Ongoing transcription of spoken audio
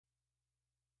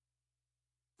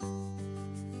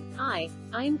Hi,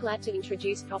 I am glad to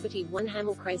introduce property 1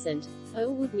 Hamel Crescent,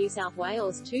 Earlwood, New South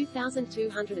Wales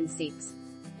 2206.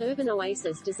 Urban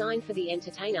oasis designed for the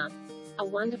entertainer. A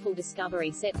wonderful discovery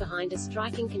set behind a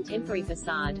striking contemporary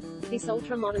facade. This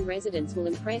ultra-modern residence will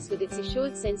impress with its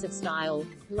assured sense of style,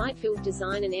 light-filled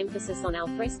design and emphasis on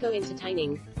alfresco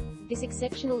entertaining. This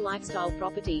exceptional lifestyle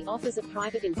property offers a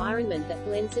private environment that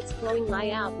blends its flowing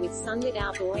layout with sunlit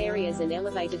outdoor areas and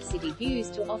elevated city views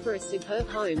to offer a superb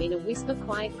home in a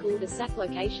whisper-quiet cul-de-sac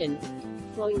location.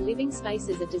 Flowing living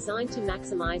spaces are designed to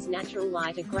maximize natural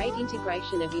light. A great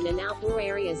integration of in- and outdoor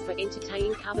areas for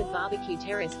entertaining. Covered barbecue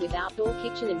terrace with outdoor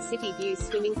kitchen and city views.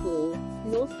 Swimming pool,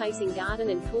 north-facing garden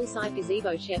and poolside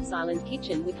gazebo. Chef's Island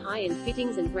kitchen with high-end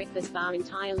fittings and breakfast bar.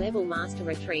 Entire level master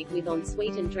retreat with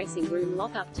ensuite and dressing room.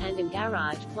 Lock-up tandem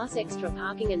garage plus extra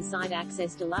parking and side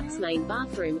access. Deluxe main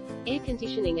bathroom, air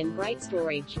conditioning and great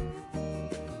storage.